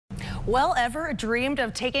Well, ever dreamed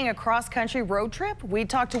of taking a cross-country road trip? We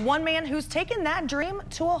talked to one man who's taken that dream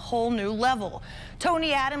to a whole new level.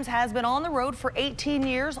 Tony Adams has been on the road for 18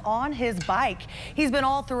 years on his bike. He's been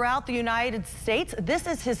all throughout the United States. This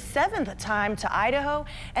is his 7th time to Idaho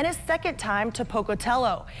and his 2nd time to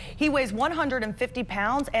Pocatello. He weighs 150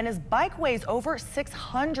 pounds and his bike weighs over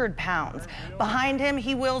 600 pounds. Behind him,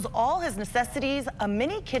 he wheels all his necessities, a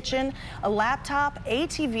mini kitchen, a laptop,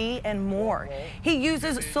 ATV, and more. He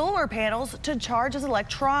uses solar panels to charge his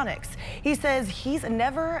electronics. He says he's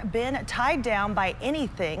never been tied down by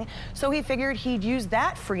anything, so he figured he'd use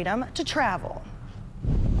that freedom to travel.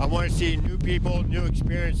 I want to see new people, new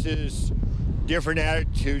experiences, different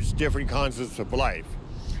attitudes, different concepts of life.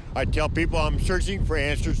 I tell people I'm searching for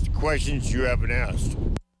answers to questions you haven't asked.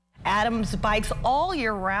 Adams bikes all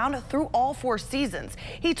year round through all 4 seasons.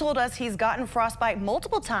 He told us he's gotten frostbite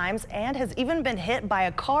multiple times and has even been hit by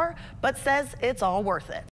a car, but says it's all worth it.